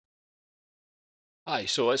Hi,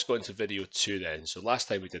 so let's go into video 2 then. So last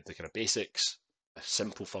time we did the kind of basics, a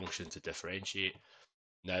simple function to differentiate.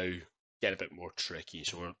 Now get a bit more tricky.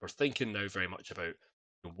 So we're thinking now very much about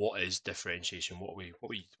what is differentiation, what we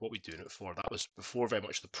doing it for. That was before very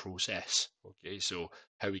much the process. Okay, so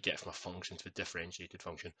how we get from a function to a differentiated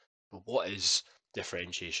function. But what is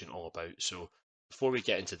differentiation all about? So before we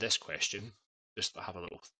get into this question, just have a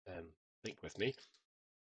little think with me.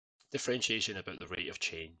 Differentiation about the rate of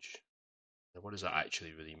change. Now, what does that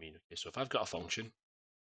actually really mean? Okay, so if I've got a function,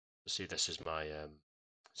 say this is my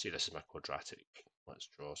quadratic. Let's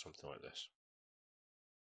draw something like this.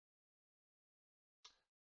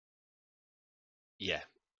 Yeah,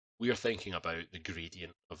 we are thinking about the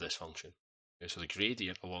gradient of this function. Okay, so the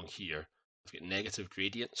gradient along here, I've got negative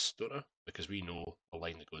gradients, don't I? Because we know a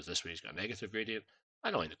line that goes this way has got a negative gradient,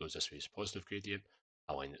 and a line that goes this way is a positive gradient.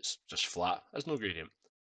 A line that's just flat has no gradient.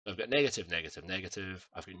 I've got negative, negative, negative.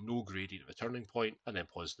 I've got no gradient of a turning point, and then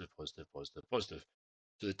positive, positive, positive, positive.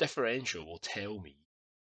 So the differential will tell me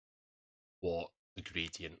what the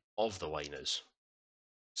gradient of the line is.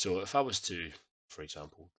 So if I was to, for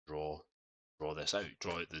example, draw this out,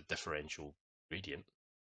 draw out the differential gradient.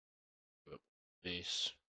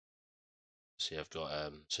 This. Say I've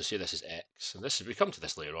got so say this is x, and this is we come to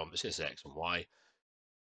this later on, but say this is x and y.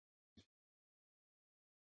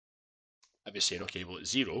 I'd be saying, okay, well at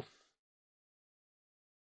 0,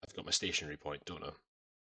 I've got my stationary point, don't I?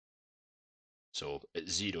 So at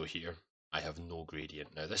 0 here, I have no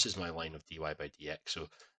gradient. Now this is my line of dy by dx. So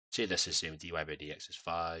say this is saying dy by dx is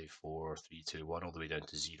 5, 4, 3, 2, 1, all the way down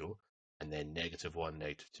to 0, and then -1,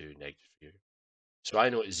 -2, -3. So I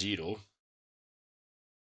know at 0,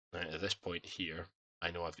 right, at this point here, I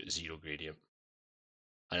know I've got 0 gradient.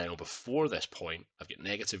 And I know before this point, I've got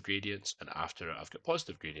negative gradients, and after it, I've got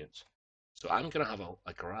positive gradients. So I'm going to have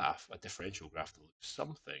a graph, a differential graph that looks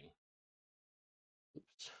something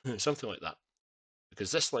like that.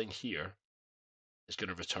 Because this line here is going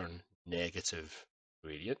to return negative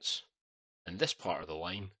gradients, and this part of the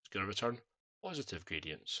line is going to return positive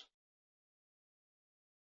gradients.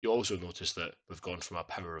 You also notice that we've gone from a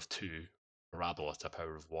power of 2 parabola to a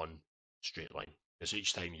power of 1 straight line. Because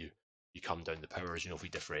each time you come down the powers, if we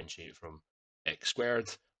differentiate from x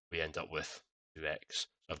squared, we end up with 2x.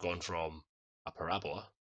 So I've gone from a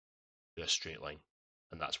parabola to a straight line,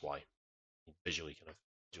 and that's why you visually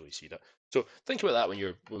see that. So think about that when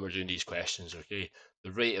we're doing these questions. Okay,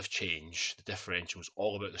 the rate of change, the differential is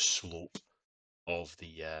all about the slope of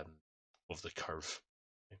the curve.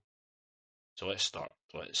 Okay. So let's start.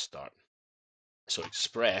 So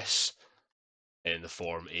express in the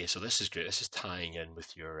form A. So this is great. This is tying in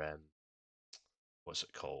with your what's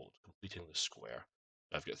it called? Completing the square.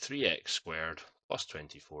 I've got 3x squared plus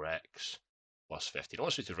 24x plus 15. I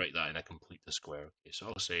want you to write that in a complete the square. Okay, so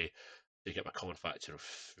I'll say take out my common factor of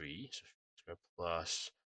 3. So square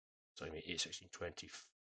plus, so I mean 8, 16,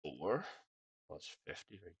 24 plus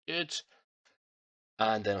 50. Very good.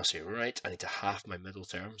 And then I'll say, right, I need to half my middle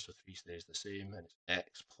term, so 3 stays the same, and it's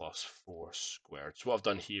x plus 4 squared. So what I've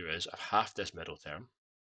done here is I've halved this middle term,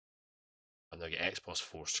 and I get x plus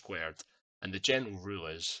 4 squared. And the general rule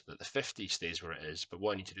is that the 50 stays where it is, but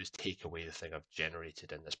what I need to do is take away the thing I've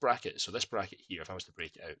generated in this bracket. So this bracket here, if I was to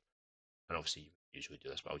break it out, and obviously you usually do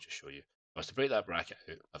this, but I'll just show you. If I was to break that bracket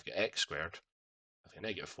out, I've got x squared, I've got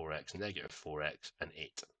negative 4x, negative 4x, and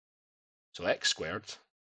 8. So x squared,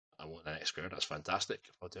 I want an x squared, that's fantastic.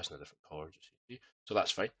 I'll do this in a different colour, just so you see. So that's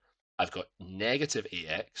fine. I've got negative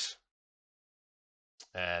 8x.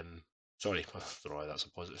 Sorry, that's a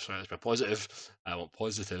positive. Sorry, that's my positive. I want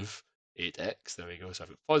positive 8x. There we go. So I've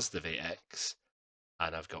got positive 8x,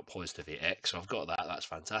 and I've got positive 8x. So I've got that. That's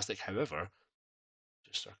fantastic. However,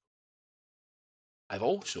 just I've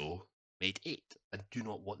also made 8. I do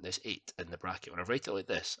not want this 8 in the bracket. When I write it like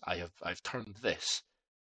this, I've turned this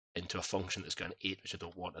into a function that's got an 8, which I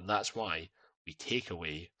don't want, and that's why we take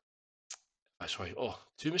away. Sorry. Oh,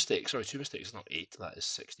 two mistakes. Sorry, two mistakes. It's not 8. That is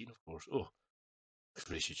 16, of course. Oh, I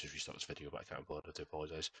should just restart this video, but I can't bother to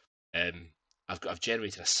apologise. I've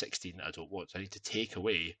generated a 16 that I don't want, so I need to take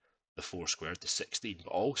away the 4 squared to 16,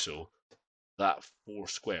 but also that 4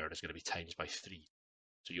 squared is going to be times by 3.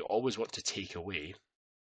 So you always want to take away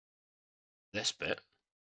this bit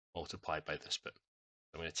multiplied by this bit.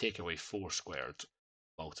 I'm going to take away 4 squared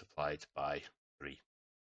multiplied by 3.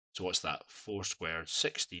 So what's that? 4 squared,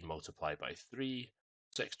 16 multiplied by 3,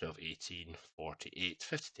 6, 12, 18, 48,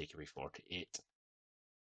 50 take away 48.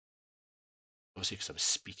 Obviously because I'm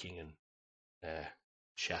speaking and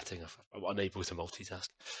chatting, I'm unable to multitask.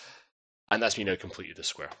 And that's me now completed the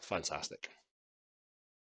square. Fantastic.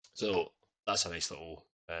 So that's a nice little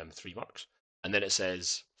 3 marks. And then it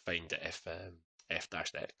says find if f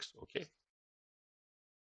dash x, okay?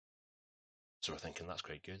 So we're thinking that's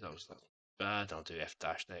quite good, that's bad, I'll do f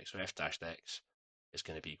dash x, so f dash x is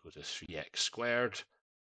going to be equal to 3x squared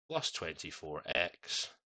plus 24x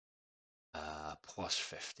plus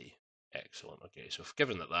 50. Excellent, okay, so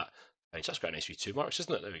given that finds that's quite a nice wee 2 marks,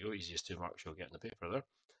 isn't it? There we go, easiest 2 marks you'll get in the paper there.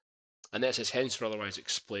 And then it says hence or otherwise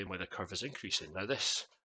explain why the curve is increasing. Now this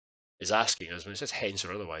is asking us, when it says hence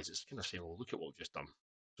or otherwise, it's kind of saying, well, look at what we've just done.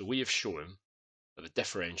 So we have shown that the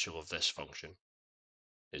differential of this function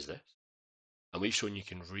is this. And we've shown you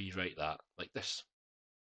can rewrite that like this.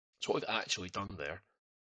 So what we've actually done there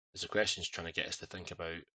is the question is trying to get us to think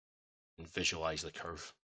about and visualize the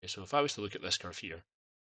curve. Okay, so if I was to look at this curve here,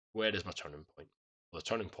 where is my turning point? Well, the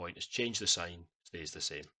turning point is change the sign, stays the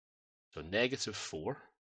same. So negative 4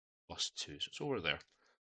 plus 2, so it's over there.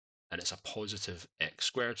 And it's a positive x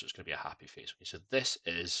squared, so it's going to be a happy face. Okay, so this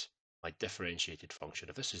is my differentiated function.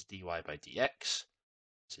 If this is dy by dx,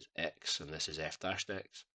 this is x, and this is f dashed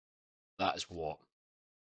x, that is what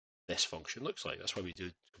this function looks like. That's why we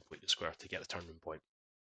do complete the square to get the turning point.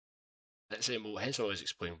 Let's say, well, hence I always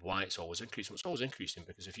explain why it's always increasing. Well, it's always increasing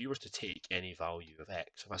because if you were to take any value of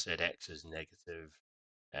x, if I said x is negative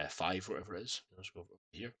 5, whatever it is, let's go over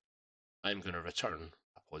here, I'm going to return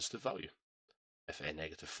a positive value. If n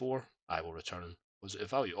negative 4, I will return positive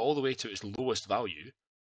value all the way to its lowest value,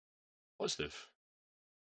 positive,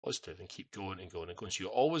 positive, and keep going and going and going. So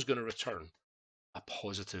you're always going to return a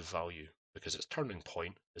positive value because its turning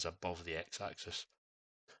point is above the x-axis.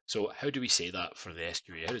 So how do we say that for the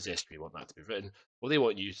SQA? How does SQA want that to be written? Well, they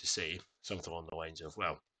want you to say something along the lines of,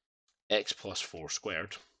 well, x plus 4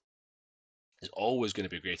 squared is always going to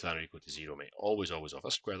be greater than or equal to 0, mate. Always, always. If I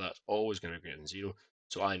square that, it's always going to be greater than 0.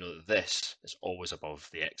 So I know that this is always above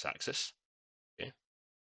the x-axis. Okay,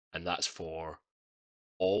 and that's for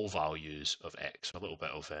all values of x. A little bit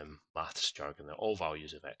of maths jargon there. All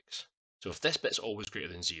values of x. So if this bit's always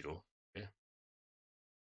greater than 0, okay,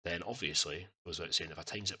 then obviously, goes without saying, if I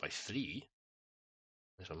times it by 3,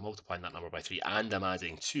 so I'm multiplying that number by 3 and I'm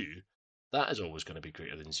adding 2, that is always going to be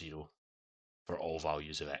greater than 0 for all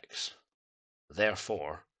values of x.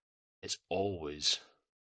 Therefore, it's always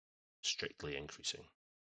strictly increasing.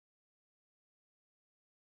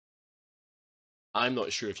 I'm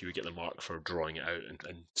not sure if you would get the mark for drawing it out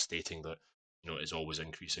and stating that it's always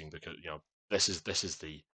increasing, because this is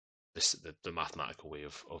the mathematical way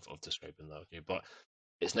of describing that. Okay, but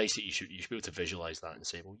it's nice that you should be able to visualize that and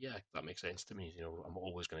say, well, yeah, that makes sense to me. I'm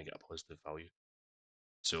always going to get a positive value.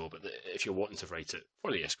 So, but if you're wanting to write it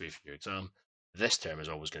for the SQA for your exam, this term is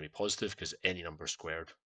always going to be positive because any number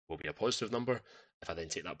squared will be a positive number. If I then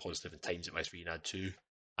take that positive and times it by 3 and add 2,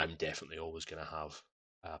 I'm definitely always going to have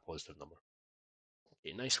a positive number.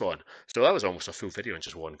 Okay, nice one. So that was almost a full video in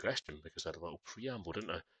just one question because I had a little preamble,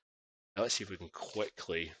 didn't I? Now let's see if we can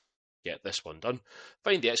quickly get this one done.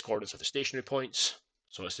 Find the x-coordinates of the stationary points.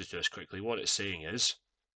 So let's just do this quickly. What it's saying is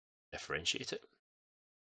differentiate it.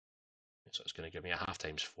 So it's going to give me a half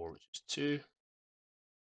times 4, which is 2.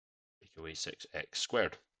 Take away 6x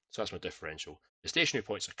squared. So that's my differential. The stationary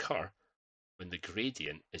points occur when the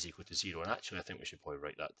gradient is equal to 0. And actually, I think we should probably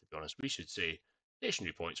write that, to be honest. We should say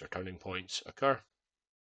stationary points or turning points occur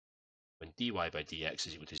when dy by dx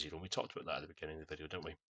is equal to 0. And we talked about that at the beginning of the video, didn't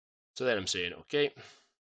we? So then I'm saying, okay,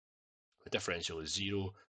 the differential is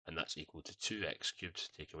 0, and that's equal to 2x cubed,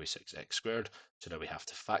 take away 6x squared. So now we have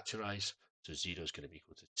to factorize. So 0 is going to be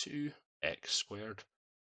equal to 2x squared,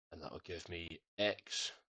 and that will give me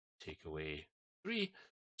x take away 3.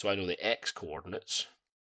 So I know the x coordinates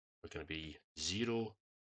are going to be 0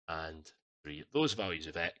 and 3. Those values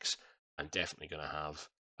of x, I'm definitely going to have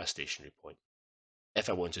a stationary point. If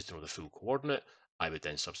I wanted to know the full coordinate, I would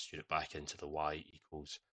then substitute it back into the y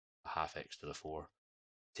equals a half x to the 4,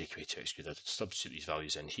 take away 2x cubed. I'd substitute these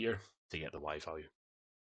values in here to get the y value.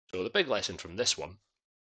 So the big lesson from this one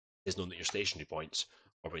is knowing that your stationary points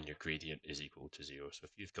are when your gradient is equal to 0. So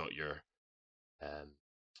if you've got your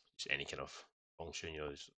any kind of function,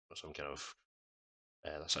 some kind of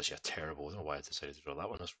that's actually a terrible. I don't know why I decided to draw that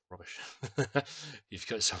one. That's rubbish. You've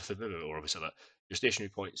got something or rubbish like that. Your stationary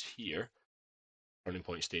points here, turning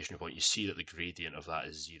point, stationary point. You see that the gradient of that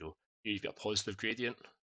is 0. Here you've got a positive gradient.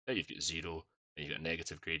 Then you've got 0. Then you've got a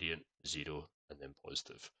negative gradient, 0, and then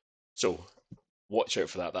positive. So watch out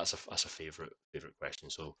for that. That's a favorite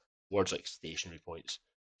question. So words like stationary points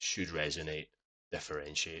should resonate,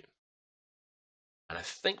 differentiate. And I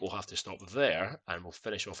think we'll have to stop there, and we'll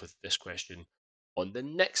finish off with this question on the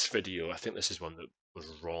next video. I think this is one that was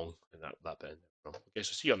wrong in that bit. Okay,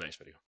 so see you on the next video.